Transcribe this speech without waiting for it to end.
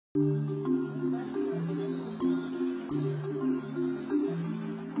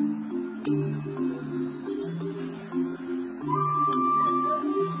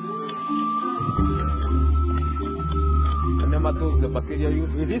tomatoes, the bacteria.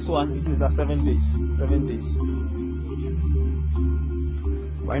 With this one, it is a 7 days. 7 days.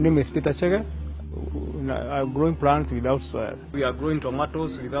 My name is Peter Chege. I'm growing plants without soil. We are growing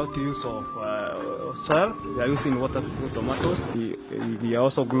tomatoes without use of soil. We are using water to grow tomatoes. We are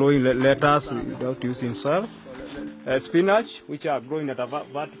also growing lettuce without using soil. Spinach, which are growing at a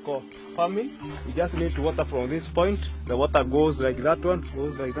vertical farming. You just need to water from this point. The water goes like that one,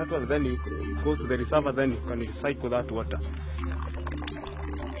 then you go to the reservoir, then you can recycle that water.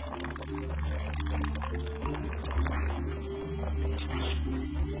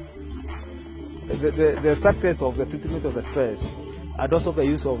 The success of the treatment of the trays and also the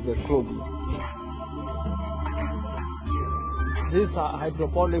use of the cloth. These are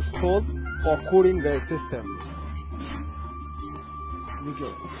hydroponics cloth for cooling the system. In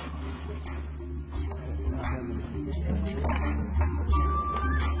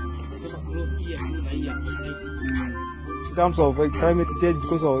terms of climate change,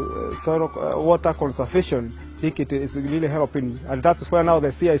 because of soil water conservation, I think it is really helping, and that's why now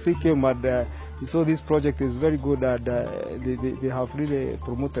the CIC came and so this project is very good, and they have really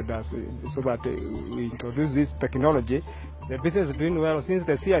promoted us so that we introduce this technology. The business is doing well. Since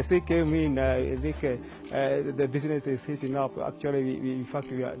the CIC came in, I think the business is hitting up. Actually, in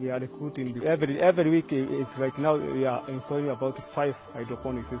fact, we are recruiting. Every week, it's like now we are installing about 5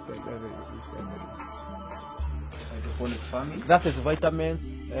 hydroponic systems every week. Hydroponics farming. That is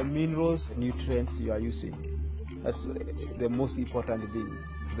vitamins, minerals, nutrients you are using. That's the most important thing.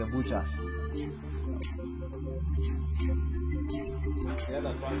 The butchers. The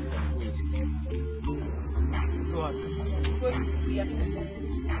other part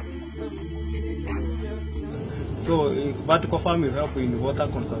so vertical farming help in water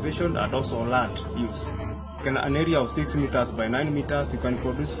conservation and also land use. In an area of 6 meters by 9 meters, you can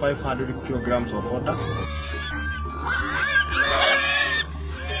produce 500 kilograms of water.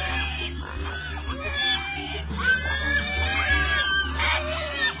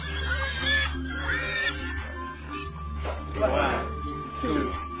 One,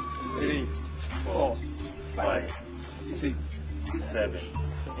 2, 3, 4, 5, 6, 7.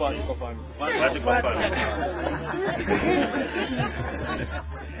 Vertical farming. Vertical farming.